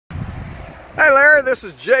Hey Larry, this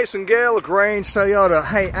is Jason Gale of Grange Toyota.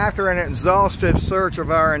 Hey, after an exhaustive search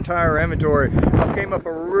of our entire inventory, I've came up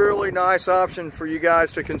a really nice option for you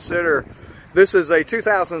guys to consider. This is a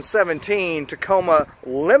 2017 Tacoma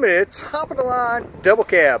Limited, top of the line, double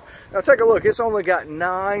cab. Now take a look, it's only got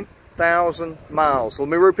 9,000 miles. Let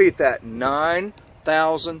me repeat that,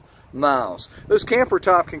 9,000 miles. This camper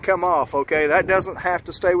top can come off, okay? That doesn't have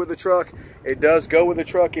to stay with the truck. It does go with the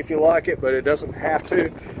truck if you like it, but it doesn't have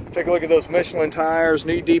to. Take a look at those Michelin tires,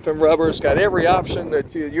 knee deep in rubber. It's got every option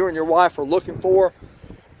that you and your wife are looking for.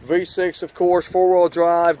 V6, of course, four-wheel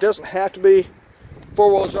drive. Doesn't have to be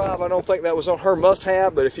four-wheel drive. I don't think that was on her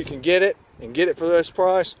must-have, but if you can get it and get it for this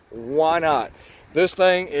price, why not? This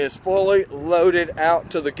thing is fully loaded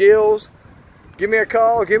out to the gills. Give me a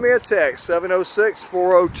call, give me a text,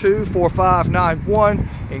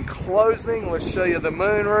 706-402-4591. In closing, let's show you the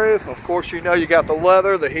moonroof. Of course, you know you got the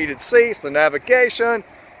leather, the heated seats, the navigation,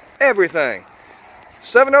 everything.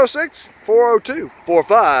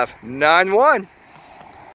 706-402-4591.